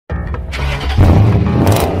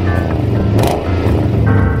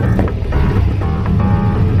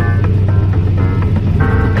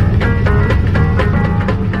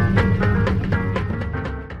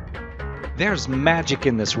There's magic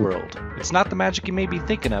in this world. It's not the magic you may be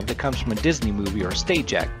thinking of that comes from a Disney movie or a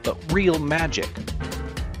stage act, but real magic.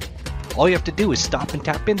 All you have to do is stop and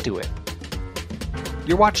tap into it.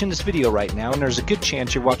 You're watching this video right now, and there's a good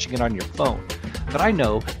chance you're watching it on your phone. But I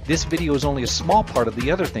know this video is only a small part of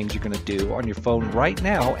the other things you're going to do on your phone right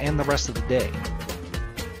now and the rest of the day.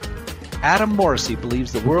 Adam Morrissey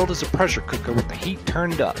believes the world is a pressure cooker with the heat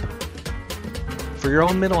turned up. For your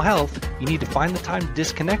own mental health, you need to find the time to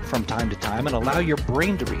disconnect from time to time and allow your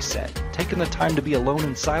brain to reset. Taking the time to be alone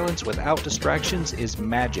in silence without distractions is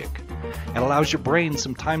magic. It allows your brain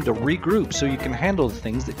some time to regroup so you can handle the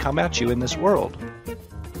things that come at you in this world.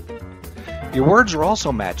 Your words are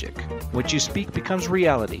also magic. What you speak becomes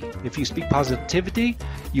reality. If you speak positivity,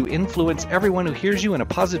 you influence everyone who hears you in a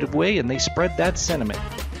positive way and they spread that sentiment.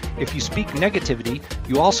 If you speak negativity,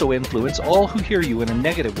 you also influence all who hear you in a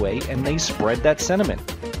negative way and they spread that sentiment.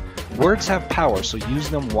 Words have power, so use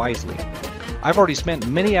them wisely. I've already spent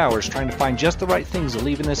many hours trying to find just the right things to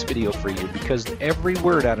leave in this video for you because every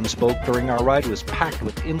word Adam spoke during our ride was packed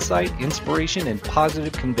with insight, inspiration, and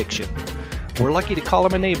positive conviction. We're lucky to call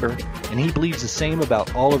him a neighbor, and he believes the same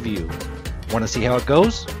about all of you. Want to see how it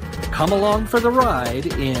goes? Come along for the ride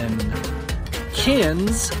in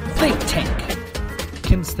Ken's Think Tank.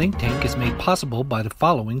 Ken's Think Tank is made possible by the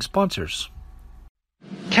following sponsors.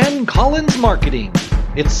 Ken Collins Marketing.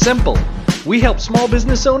 It's simple. We help small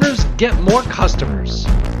business owners get more customers.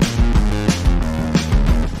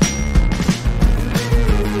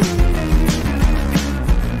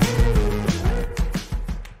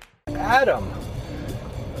 Adam,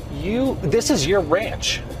 this is your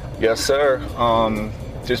ranch. Yes, sir.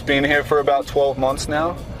 Just been here for about 12 months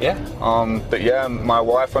now. Yeah. But yeah, my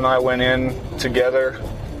wife and I went in together,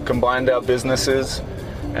 combined our businesses,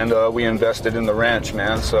 and we invested in the ranch,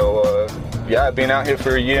 man. So yeah, I've been out here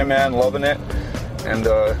for a year, man, loving it, and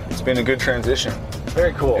it's been a good transition.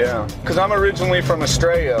 Very cool. Yeah, because I'm originally from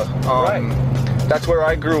Australia. Right. That's where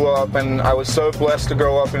I grew up, and I was so blessed to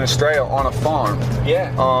grow up in Australia on a farm.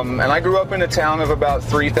 Yeah. And I grew up in a town of about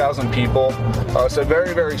 3,000 people, so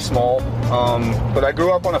very, very small. But I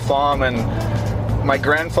grew up on a farm, and my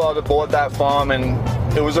grandfather bought that farm, and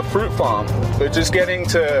it was a fruit farm. But just getting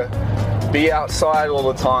to be outside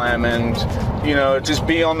all the time and, you know, just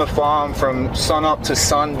be on the farm from sun up to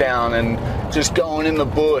sundown and just going in the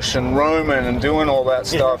bush and roaming and doing all that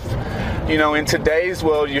stuff. You know, in today's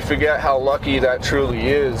world, you forget how lucky that truly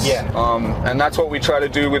is. Yeah. And that's what we try to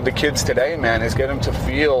do with the kids today, man, is get them to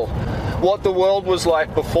feel what the world was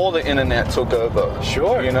like before the internet took over.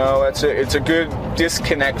 Sure. You know, it's a good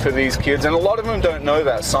disconnect for these kids, and a lot of them don't know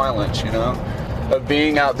that silence, you know, of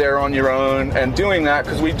being out there on your own and doing that,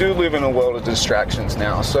 because we do live in a world of distractions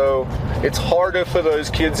now. So it's harder for those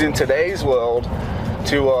kids in today's world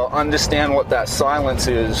to understand what that silence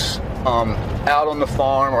is out on the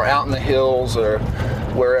farm or out in the hills or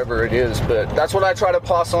wherever it is. But that's what I try to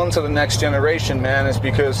pass on to the next generation, man, is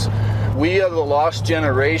because we are the last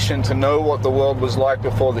generation to know what the world was like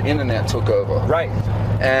before the internet took over. Right.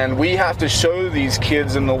 And we have to show these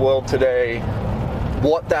kids in the world today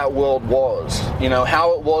what that world was, you know,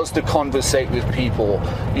 how it was to conversate with people,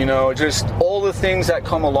 you know, just all the things that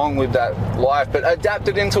come along with that life, but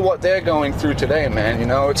adapted into what they're going through today, man. You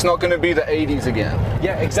know, it's not going to be the 80s again.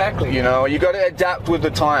 Yeah, exactly. You know, you got to adapt with the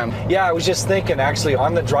time. Yeah, I was just thinking, actually,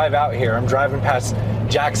 on the drive out here, I'm driving past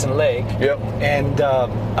Jackson Lake. Yep. And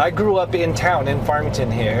I grew up in town in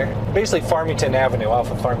Farmington here, basically Farmington Avenue, off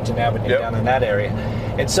of Farmington Avenue, Yep. down in that area.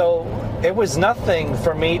 And so it was nothing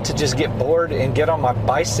for me to just get bored and get on my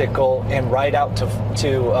bicycle and ride out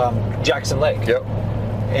to Jackson Lake. Yep.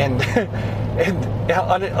 And, and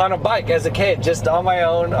on a bike as a kid, just on my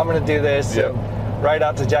own, I'm going to do this. Yep. And ride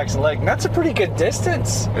out to Jackson Lake. And that's a pretty good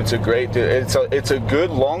distance. It's a great, it's a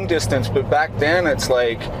good long distance, but back then it's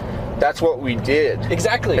like, that's what we did.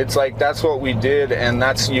 Exactly. It's like, that's what we did, and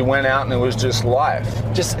you went out and it was just life.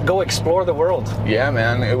 Just go explore the world. Yeah,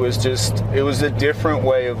 man, it was a different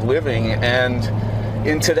way of living. And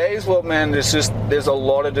in today's world, man, there's a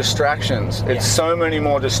lot of distractions. It's so many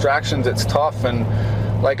more distractions, it's tough. And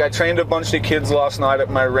like, I trained a bunch of kids last night at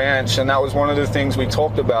my ranch, and that was one of the things we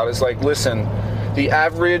talked about, is like, listen, the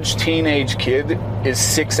average teenage kid is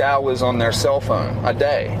 6 hours on their cell phone a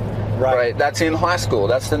day. Right. That's in high school.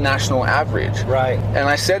 That's the national average. Right. And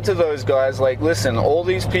I said to those guys, like, listen, all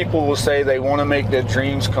these people will say they want to make their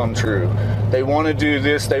dreams come true. They want to do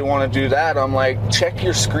this, they want to do that. I'm like, check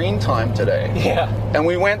your screen time today. Yeah. And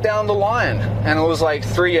we went down the line, and it was like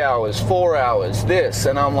 3 hours, 4 hours, this.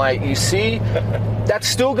 And I'm like, you see, that's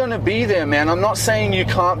still going to be there, man. I'm not saying you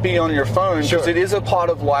can't be on your phone, because it is a part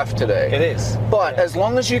of life today. It is. But as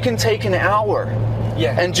long as you can take an hour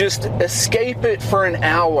and just escape it for an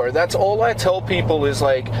hour. That's all I tell people is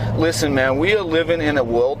like, listen, man, we are living in a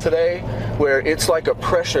world today where it's like a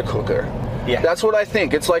pressure cooker. Yeah. That's what I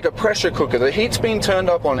think. It's like a pressure cooker. The heat's being turned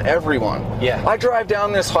up on everyone. Yeah. I drive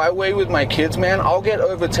down this highway with my kids, man. I'll get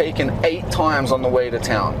overtaken 8 times on the way to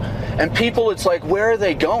town. And people, it's like, where are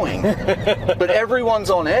they going? But everyone's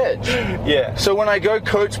on edge. Yeah. So when I go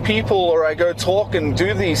coach people or I go talk and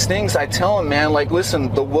do these things, I tell them, man, like,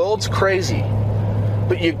 listen, the world's crazy.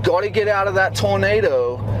 But you got to get out of that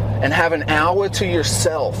tornado and have an hour to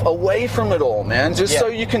yourself, away from it all, man, just so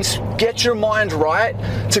you can get your mind right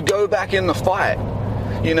to go back in the fight,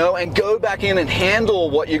 you know, and go back in and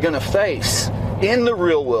handle what you're going to face in the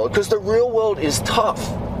real world, because the real world is tough.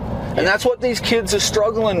 And that's what these kids are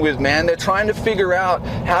struggling with, man. They're trying to figure out,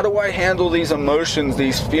 how do I handle these emotions,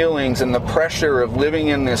 these feelings, and the pressure of living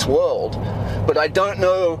in this world? But I don't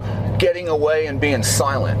know getting away and being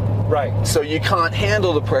silent. Right. So you can't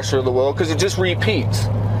handle the pressure of the world because it just repeats.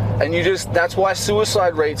 And that's why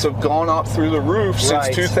suicide rates have gone up through the roof since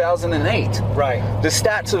 2008. Right. The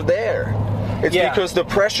stats are there. It's because the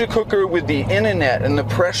pressure cooker with the internet and the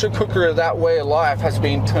pressure cooker of that way of life has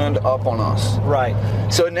been turned up on us. Right.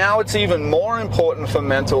 So now it's even more important for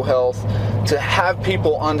mental health to have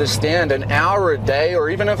people understand an hour a day,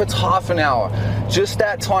 or even if it's half an hour, just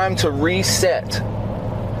that time to reset.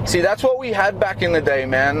 See, that's what we had back in the day,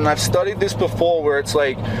 man, and I've studied this before, where it's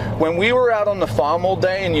like, when we were out on the farm all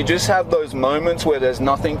day and you just have those moments where there's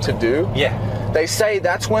nothing to do, they say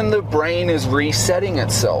that's when the brain is resetting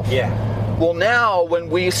itself. Well, now, when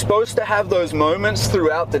we're supposed to have those moments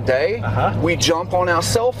throughout the day, we jump on our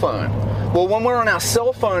cell phone. Well, when we're on our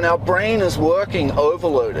cell phone, our brain is working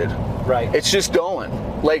overloaded. Right. It's just going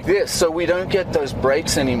like this, so we don't get those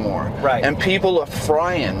breaks anymore. Right. And people are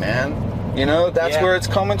frying, man. You know, that's where it's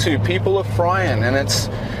coming to. People are frying, and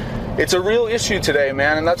it's a real issue today,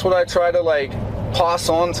 man. And that's what I try to, like, pass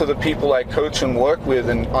on to the people I coach and work with,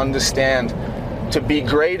 and understand, to be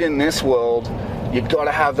great in this world, you've got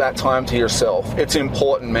to have that time to yourself. It's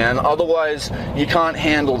important, man. Otherwise, you can't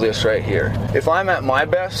handle this right here. If I'm at my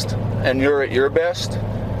best and you're at your best,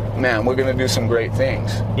 man, we're going to do some great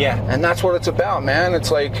things. And that's what it's about, man.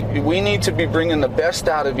 It's like, we need to be bringing the best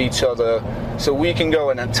out of each other so we can go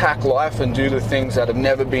and attack life and do the things that have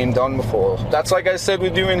never been done before. That's, like I said,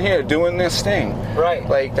 we're doing here, doing this thing. Right.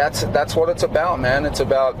 Like, that's what it's about, man. It's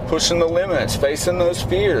about pushing the limits, facing those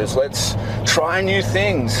fears. Let's try new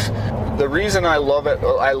things. The reason I love it,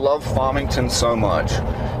 I love Farmington so much,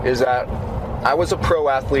 is that I was a pro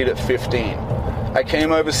athlete at 15. I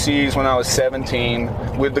came overseas when I was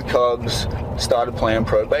 17 with the Cubs, started playing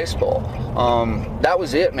pro baseball. That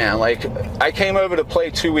was it, man. Like, I came over to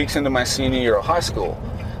play 2 weeks into my senior year of high school.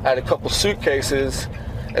 I had a couple suitcases,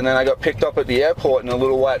 and then I got picked up at the airport in a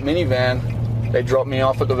little white minivan. They dropped me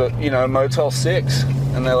off at the, Motel 6.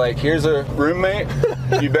 And they're like, here's a roommate.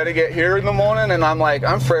 You better get here in the morning. And I'm like,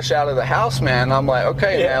 I'm fresh out of the house, man. I'm like,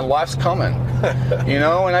 okay, man, life's coming.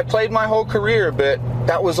 And I played my whole career, but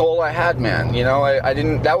that was all I had, man. I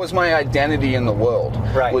didn't, that was my identity in the world,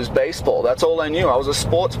 was baseball. That's all I knew. I was a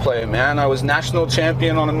sports player, man. I was national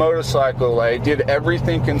champion on a motorcycle. I did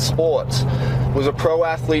everything in sports. Was a pro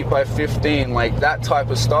athlete by 15. Like, that type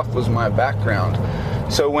of stuff was my background.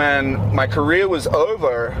 So when my career was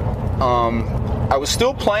over, I was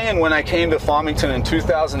still playing when I came to Farmington in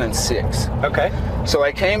 2006. Okay. So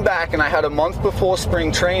I came back, and I had a month before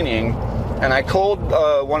spring training, and I called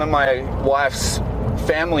one of my wife's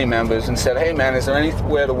family members and said, hey, man, is there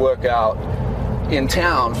anywhere to work out in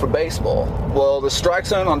town for baseball? Well, the strike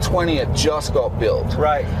zone on 20th just got built.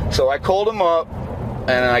 Right. So I called him up,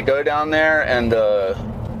 and I go down there, and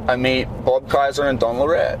I meet Bob Kaiser and Don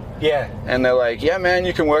Lorette. And they're like, yeah, man,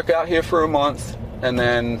 you can work out here for a month, and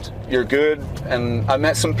then you're good. And I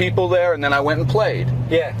met some people there, and then I went and played.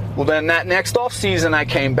 Well, then that next off season I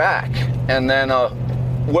came back, and then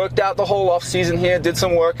worked out the whole off season here, did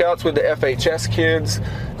some workouts with the FHS kids,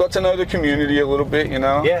 got to know the community a little bit,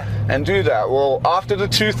 and do that. Well, after the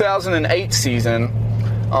 2008 season,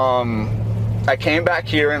 I came back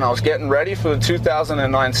here, and I was getting ready for the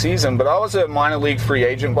 2009 season, but I was a minor league free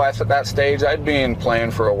agent by that stage. I'd been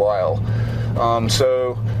playing for a while.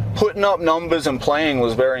 So putting up numbers and playing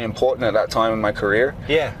was very important at that time in my career.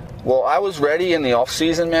 Well, I was ready in the off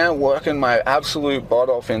season, man, working my absolute butt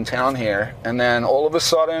off in town here, and then all of a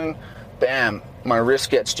sudden, bam, my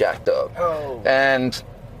wrist gets jacked up. And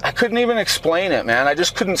I couldn't even explain it, man. I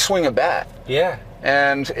just couldn't swing a bat.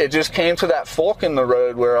 And it just came to that fork in the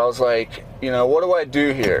road where I was like, you know, what do I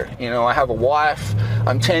do here? You know, I have a wife,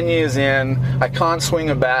 I'm 10 years in, I can't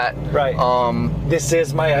swing a bat. Right. This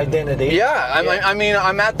is my identity. Yeah, I mean,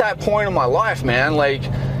 I'm at that point in my life, man. Like,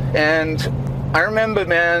 and I remember,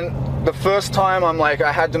 man, the first time I'm like,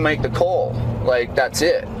 I had to make the call. Like, that's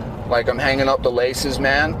it. Like, I'm hanging up the laces,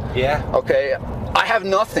 man. Yeah. Okay. I have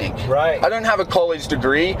nothing. Right. I don't have a college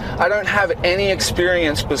degree. I don't have any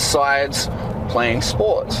experience besides playing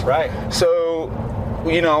sports. Right. So,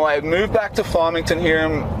 you know, I moved back to Farmington here.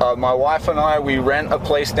 My wife and I, we rent a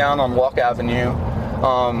place down on Locke Avenue,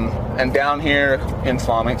 and down here in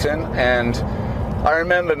Farmington. And I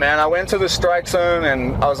remember, man, I went to the strike zone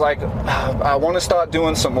and I was like, I want to start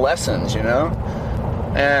doing some lessons, you know?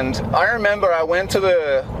 And I remember I went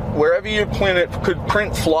to wherever you could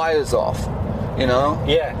print flyers off, you know?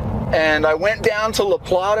 Yeah. And I went down to La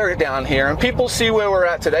Plata down here, and people see where we're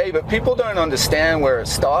at today, but people don't understand where it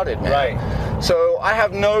started, man. Right. So I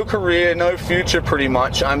have no career, no future pretty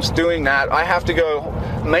much. I'm doing that. I have to go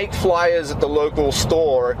make flyers at the local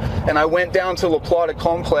store, and I went down to La Plata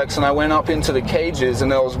Complex, and I went up into the cages, and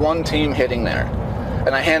there was one team hitting there.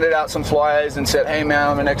 And I handed out some flyers and said, hey, man,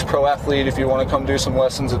 I'm an ex-pro athlete. If you want to come do some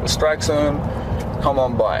lessons at the strike zone, come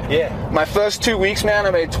on by. Yeah. My first 2 weeks, man,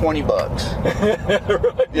 I made $20.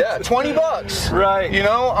 Right. Yeah, $20. Right. You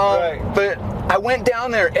know, Right. But I went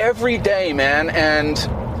down there every day, man, and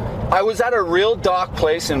I was at a real dark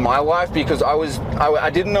place in my life because I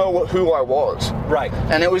didn't know who I was. Right.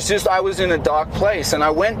 And it was just, I was in a dark place, and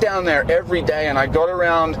I went down there every day, and I got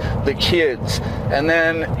around the kids, and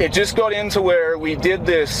then it just got into where we did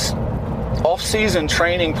this off-season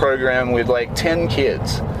training program with like 10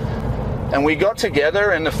 kids. And we got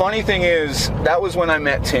together, and the funny thing is, that was when I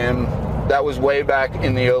met Tim. That was way back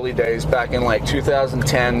in the early days, back in like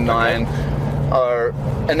 2010, 9.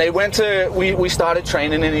 And they went to, we started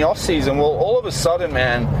training in the off season. Well, all of a sudden,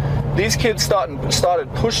 man, these kids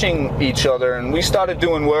started pushing each other, and we started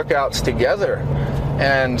doing workouts together.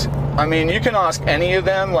 And I mean, you can ask any of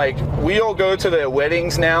them, like, we all go to their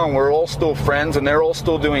weddings now, and we're all still friends, and they're all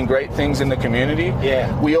still doing great things in the community.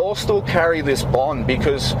 Yeah. We all still carry this bond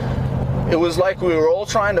because it was like we were all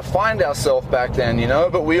trying to find ourselves back then, you know,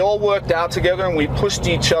 but we all worked out together, and we pushed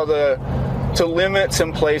each other to limits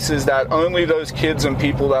and places that only those kids and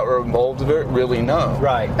people that were involved with it really know.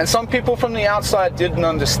 Right. And some people from the outside didn't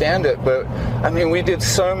understand it, but I mean, we did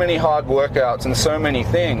so many hard workouts and so many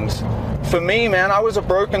things. For me, man, I was a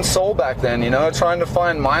broken soul back then, you know, trying to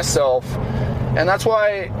find myself. And that's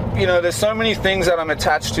why, you know, there's so many things that I'm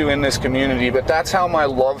attached to in this community, but that's how my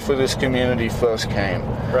love for this community first came.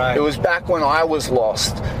 Right. It was back when I was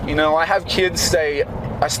lost. You know, I have kids say,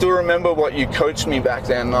 I still remember what you coached me back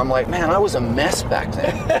then. And I'm like, man, I was a mess back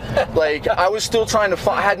then. Like, I was still trying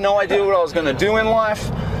to I had no idea what I was going to do in life.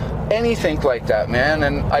 Anything like that, man.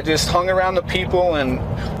 And I just hung around the people, and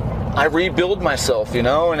I rebuild myself, you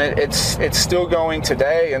know, and it's still going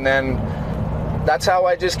today. And then that's how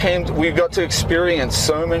I just we got to experience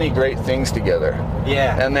so many great things together.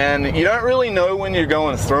 Yeah. And then you don't really know when you're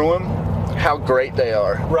going through them how great they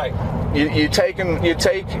are. Right. You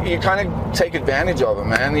kind of take advantage of them,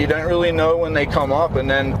 man. You don't really know when they come up, and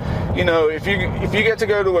then, you know, if you get to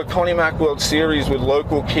go to a Connie Mack World Series with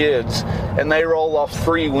local kids, and they roll off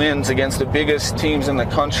 3 wins against the biggest teams in the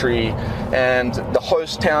country, and the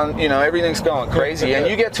host town, you know, everything's going crazy, and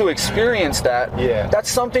you get to experience that. Yeah. That's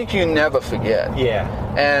something you never forget. Yeah.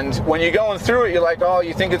 And when you're going through it, you're like, oh,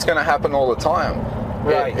 you think it's going to happen all the time.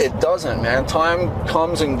 Right. It doesn't, man. Time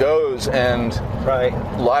comes and goes, and right.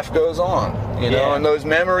 life goes on, you know, Yeah. and those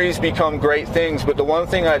memories become great things. But the one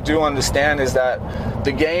thing I do understand is that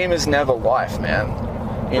the game is never life, man.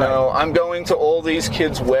 You Right. know, I'm going to all these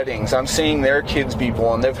kids' weddings. I'm seeing their kids be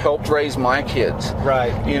born. They've helped raise my kids.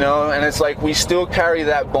 Right. You know, and it's like we still carry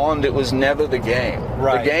that bond. It was never the game.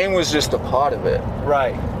 Right. The game was just a part of it.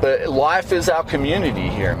 Right. But life is our community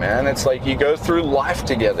here, man. It's like you go through life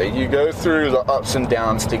together. You go through the ups and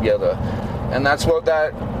downs together. And that's what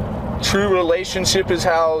that true relationship is,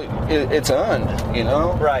 how it's earned, you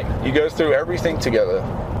know? Right. You go through everything together.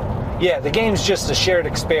 Yeah, the game's just a shared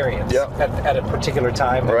experience at a particular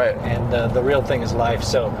time. Right. And the real thing is life.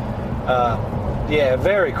 So, yeah,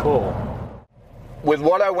 very cool. With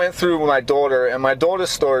what I went through with my daughter, and my daughter's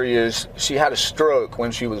story is she had a stroke when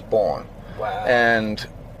she was born. Wow. And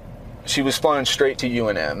she was flown straight to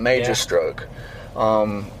UNM, major stroke.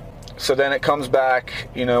 So then it comes back,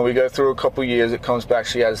 you know, we go through a couple years, it comes back,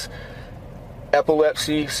 she has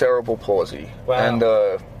epilepsy, cerebral palsy. Wow. And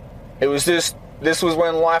it was this was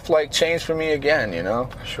when life like changed for me again, you know.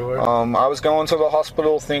 Sure. I was going to the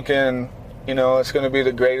hospital thinking, you know, it's going to be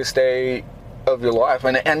the greatest day of your life,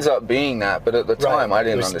 and it ends up being that. But at the time, I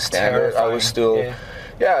didn't understand it. I was still,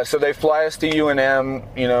 so they fly us to UNM.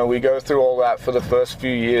 You know, we go through all that for the first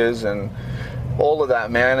few years and all of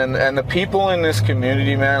that, man. And the people in this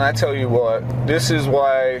community, man, I tell you what, this is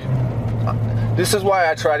why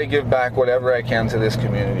I try to give back whatever I can to this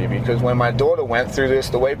community, because when my daughter went through this,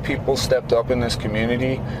 the way people stepped up in this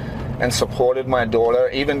community and supported my daughter,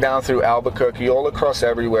 even down through Albuquerque, all across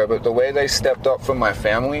everywhere, but the way they stepped up for my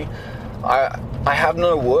family, I have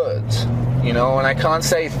no words, you know, and I can't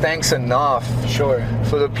say thanks enough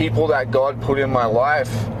for the people that God put in my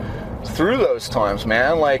life through those times,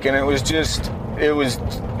 man. Like, and it was just, it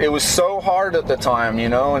was so hard at the time, you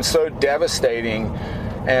know, and so devastating.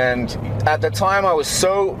 And at the time, I was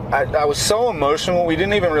so emotional. We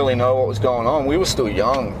didn't even really know what was going on. We were still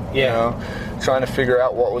young, you know, trying to figure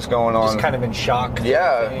out what was going on. Just kind of in shock.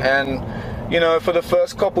 Yeah, and you know, for the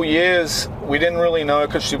first couple years, we didn't really know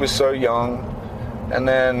because she was so young. And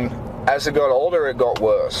then as it got older, it got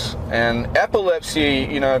worse. And epilepsy,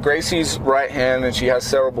 you know, Gracie's right hand, and she has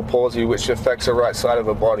cerebral palsy, which affects the right side of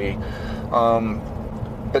her body.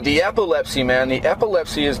 But the epilepsy, man, the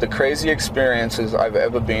epilepsy is the crazy experiences I've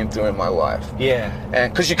ever been through in my life. Yeah.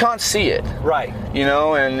 And because you can't see it. Right. You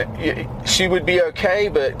know, and she would be okay,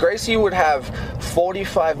 but Gracie would have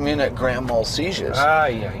 45-minute grand mal seizures.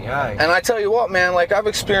 And I tell you what, man, like, I've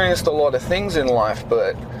experienced a lot of things in life,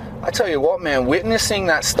 but I tell you what, man, witnessing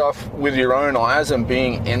that stuff with your own eyes and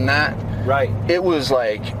being in that, it was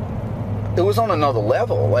like, it was on another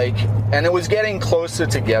level, like, and it was getting closer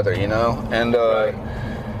together, you know, and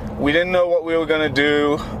we didn't know what we were going to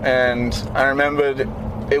do, and I remember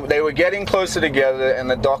they were getting closer together, and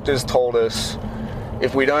the doctors told us,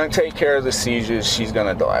 if we don't take care of the seizures, she's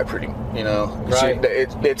going to die, you know.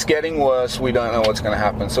 It's getting worse, we don't know what's going to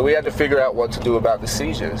happen, so we had to figure out what to do about the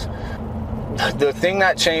seizures. The thing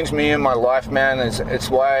that changed me in my life, man, is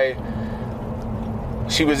it's why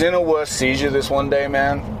she was in a worse seizure this one day,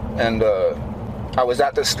 man, and I was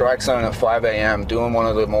at the strike zone at 5 a.m. doing one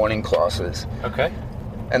of the morning classes. Okay.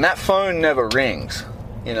 And that phone never rings,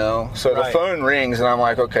 you know? So the phone rings, and I'm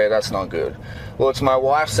like, okay, that's not good. Well, it's my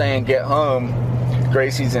wife saying, get home,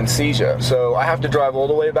 Gracie's in seizure. So I have to drive all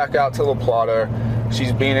the way back out to La Plata.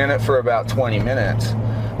 She's been in it for about 20 minutes.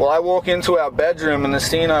 Well, I walk into our bedroom, and the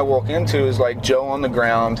scene I walk into is like Joe on the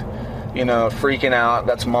ground, you know, freaking out.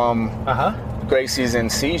 That's Mom. Gracie's in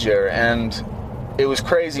seizure. And it was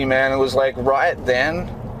crazy, man. It was like right then,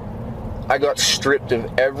 I got stripped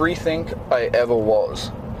of everything I ever was.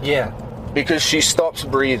 Yeah. Because she stops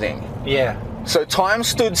breathing. Yeah. So time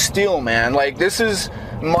stood still, man. Like, this is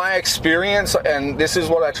my experience, and this is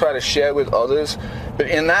what I try to share with others. But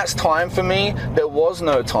in that time for me, there was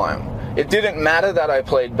no time. It didn't matter that I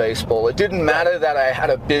played baseball. It didn't matter that I had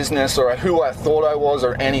a business or who I thought I was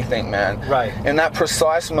or anything, man. Right. In that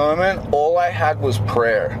precise moment, all I had was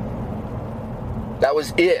prayer. That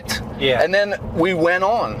was it. Yeah. And then we went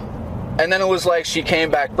on. And then it was like she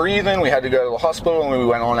came back breathing, we had to go to the hospital, and we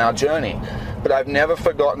went on our journey. But I've never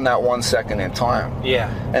forgotten that 1 second in time.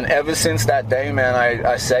 Yeah. And ever since that day, man,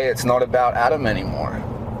 I say it's not about Adam anymore.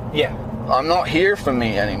 Yeah. I'm not here for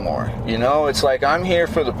me anymore, you know? It's like I'm here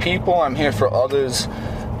for the people, I'm here for others,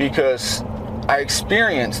 because I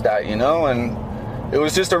experienced that, you know? And it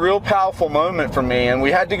was just a real powerful moment for me. And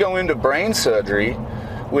we had to go into brain surgery,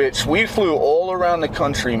 which we flew all around the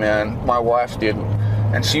country, man. My wife did.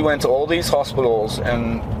 And she went to all these hospitals,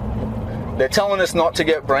 and they're telling us not to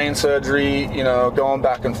get brain surgery, you know, going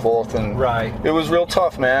back and forth. And it was real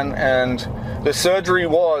tough, man. And the surgery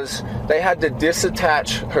was, they had to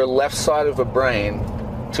disattach her left side of her brain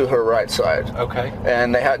to her right side. Okay.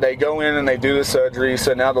 And they go in and they do the surgery.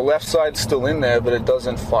 So now the left side's still in there, but it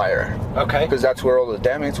doesn't fire. Okay. Because that's where all the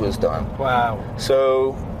damage was done. Wow.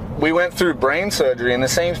 So we went through brain surgery, and the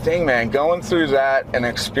same thing, man, going through that and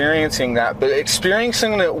experiencing that, but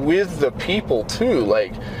experiencing it with the people too.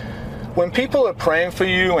 Like, when people are praying for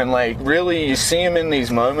you, and like really you see them in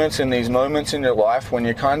these moments in your life when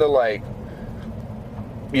you're kind of like,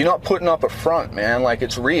 you're not putting up a front, man, like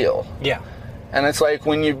it's real. Yeah. And it's like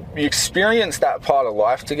when you experience that part of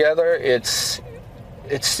life together, it's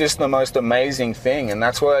just the most amazing thing. And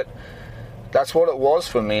that's what it was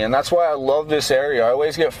for me, and that's why I love this area. I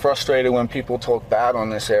always get frustrated when people talk bad on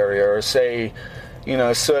this area or say, you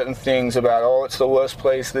know, certain things about, oh, it's the worst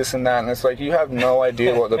place, this and that, and it's like, you have no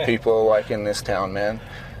idea what the people are like in this town, man.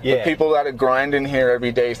 Yeah. The people that are grinding here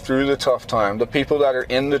every day through the tough time, the people that are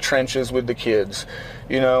in the trenches with the kids,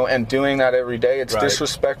 you know, and doing that every day, it's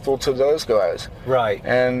disrespectful to those guys. Right.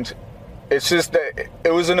 And it's just,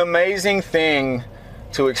 it was an amazing thing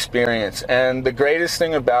to experience, and the greatest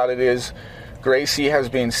thing about it is, Gracie has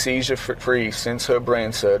been seizure-free since her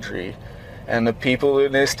brain surgery. And the people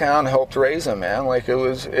in this town helped raise her, man. Like,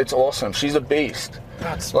 it's awesome. She's a beast.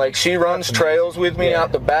 Like, she runs trails with me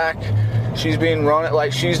out the back. She's been running,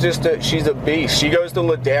 like, she's a beast. She goes to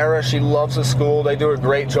Ladera. She loves the school. They do a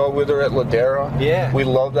great job with her at Ladera. Yeah. We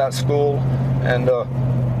love that school. And,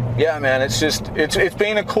 yeah, man, it's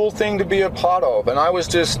been a cool thing to be a part of. And I was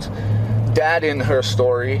just dad in her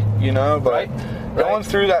story, you know, but going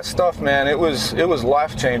through that stuff, man, it was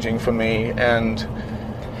life-changing for me. And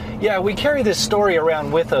yeah, we carry this story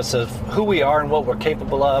around with us of who we are and what we're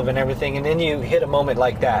capable of and everything, and then you hit a moment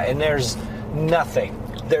like that, and there's nothing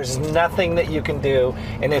that you can do,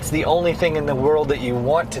 and it's the only thing in the world that you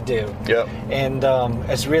want to do. Yep. And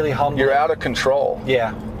it's really humbling. You're out of control.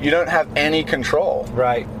 Yeah. You don't have any control.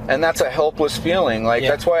 Right. And that's a helpless feeling. Like,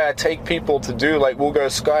 that's why I take people to do, like, we'll go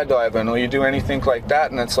skydiving or you do anything like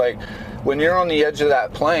that, and it's like, when you're on the edge of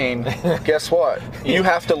that plane, guess what? You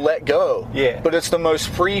have to let go. Yeah. But it's the most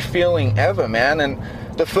free feeling ever, man. And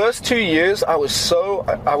the first 2 years, I was still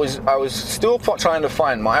trying to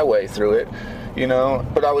find my way through it, you know.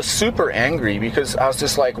 But I was super angry because I was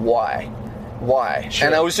just like, why? Sure.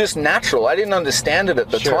 And it was just natural. I didn't understand it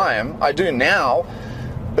at the time. I do now.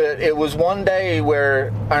 But it was one day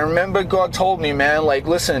where I remember God told me, man, like,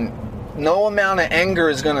 listen, no amount of anger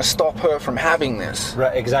is going to stop her from having this.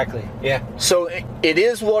 Right, exactly. Yeah. So it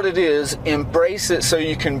is what it is. Embrace it so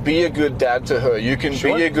you can be a good dad to her. You can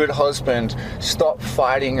be a good husband. Stop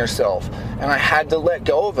fighting yourself. And I had to let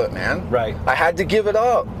go of it, man. Right. I had to give it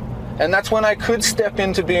up. And that's when I could step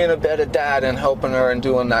into being a better dad and helping her and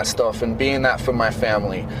doing that stuff and being that for my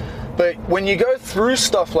family. But when you go through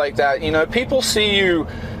stuff like that, you know, people see you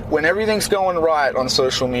when everything's going right on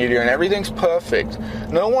social media and everything's perfect.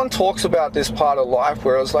 No one talks about this part of life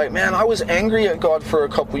where I was like, man, I was angry at God for a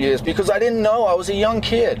couple years because I didn't know. I was a young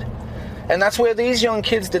kid. And that's where these young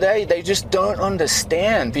kids today, they just don't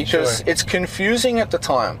understand because it's confusing at the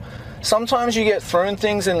time. Sometimes you get thrown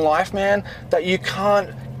things in life, man, that you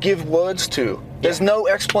can't give words to. There's no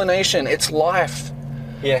explanation. It's life.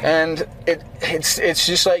 Yeah. And it's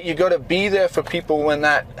just like you got to be there for people when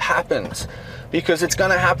that happens. Because it's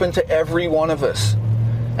going to happen to every one of us.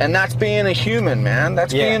 And that's being a human, man.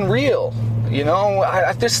 That's being real. You know,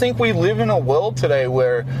 I just think we live in a world today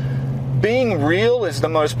where being real is the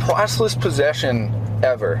most priceless possession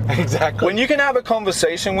ever. Exactly. When you can have a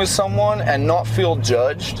conversation with someone and not feel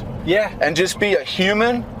judged, and just be a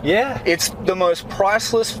human, it's the most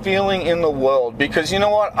priceless feeling in the world. Because you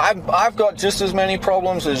know what? I've got just as many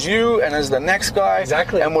problems as you and as the next guy.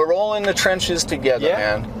 Exactly. And we're all in the trenches together,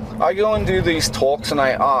 man. I go and do these talks and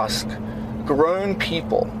I ask grown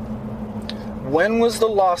people, when was the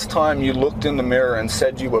last time you looked in the mirror and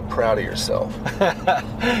said you were proud of yourself?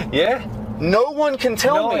 No one can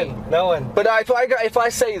tell me. No one. But if I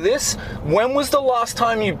say this, when was the last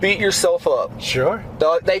time you beat yourself up? Sure.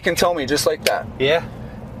 They can tell me just like that. Yeah.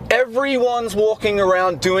 Everyone's walking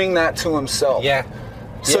around doing that to himself. Yeah.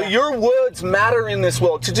 So your words matter in this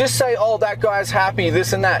world. To just say, oh, that guy's happy,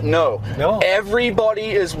 this and that. No.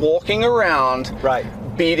 Everybody is walking around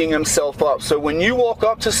beating himself up. So when you walk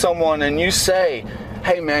up to someone and you say,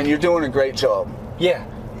 hey, man, you're doing a great job. Yeah.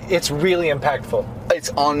 It's really impactful. It's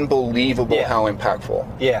unbelievable how impactful.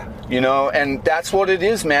 Yeah. You know, and that's what it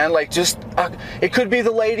is, man. Like, just, it could be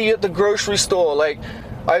the lady at the grocery store. Like,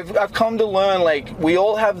 I've come to learn, like, we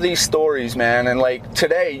all have these stories, man. And, like,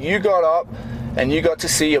 today you got up and you got to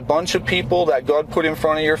see a bunch of people that God put in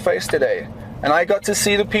front of your face today. And I got to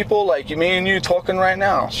see the people like me and you talking right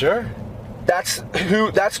now. Sure.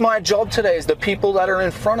 That's my job today, is the people that are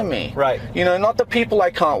in front of me. Right. You know, not the people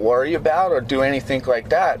I can't worry about or do anything like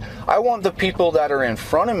that. I want the people that are in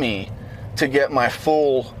front of me to get my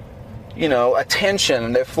full, you know, attention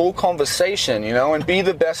and their full conversation, you know, and be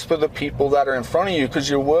the best for the people that are in front of you, because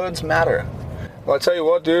your words matter. Well, I tell you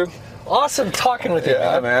what, dude. Awesome talking with you,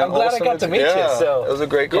 man. I'm glad awesome I got to meet you. So it was a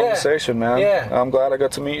great conversation, man. Yeah. I'm glad I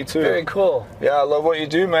got to meet you too. Very cool. Yeah, I love what you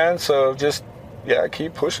do, man. So just,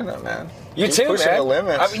 keep pushing it, man. You keep too, pushing man. the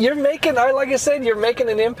limits. I mean, you're making, like I said, you're making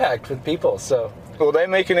an impact with people. So. Well, they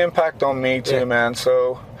make an impact on me too, man.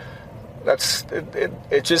 So that's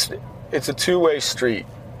it's a two-way street.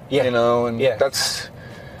 Yeah. You know, and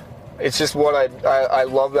it's just what I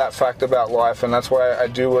love that fact about life, and that's why I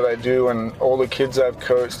do what I do. And all the kids I've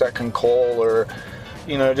coached that can call, or,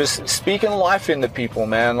 you know, just speaking life into people,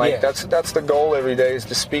 man. Like that's the goal every day, is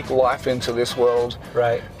to speak life into this world.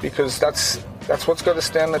 Right. Because that's what's got to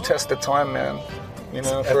stand the test of time, man. You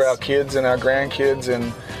know, for our kids and our grandkids,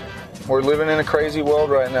 and we're living in a crazy world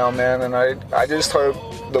right now, man. And I just hope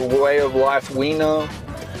the way of life we know,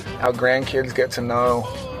 our grandkids get to know.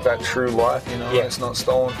 that true life, you know, Yeah. it's not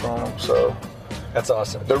stolen from them. So That's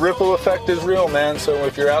awesome. the ripple effect is real, man. So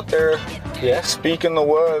if you're out there Yeah. speaking the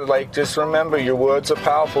word, like, just remember your words are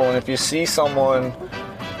powerful. And if you see someone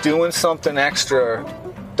doing something extra,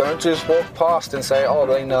 don't just walk past and say, oh,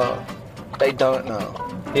 they know. They don't know.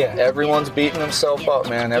 Yeah. Everyone's beating themselves up,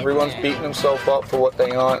 man. Everyone's beating themselves up for what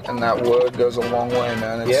they aren't, and that word goes a long way,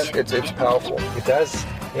 man. It's powerful. It does.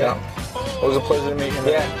 Yeah. It was a pleasure to meet you,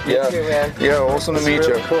 man. Yeah. You too, man. Yeah, awesome to It's meet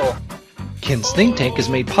really you. Cool. Ken's Think Tank is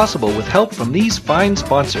made possible with help from these fine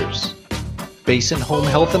sponsors. Basin Home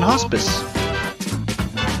Health and Hospice.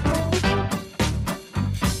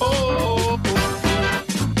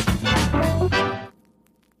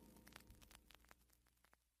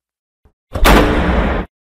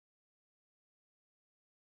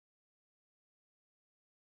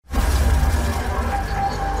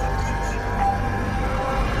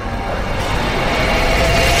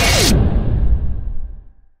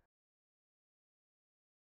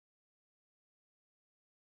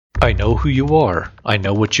 I know who you are. I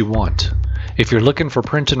know what you want. If you're looking for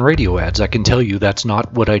print and radio ads, I can tell you that's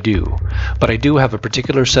not what I do. But I do have a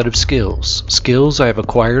particular set of skills. Skills I have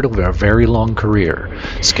acquired over a very long career.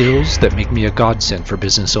 Skills that make me a godsend for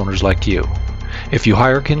business owners like you. If you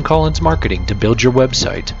hire Ken Collins Marketing to build your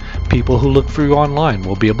website, people who look for you online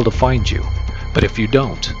will be able to find you. But if you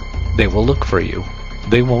don't, they will look for you.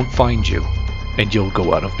 They won't find you. And you'll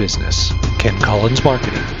go out of business.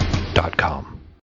 KenCollinsMarketing.com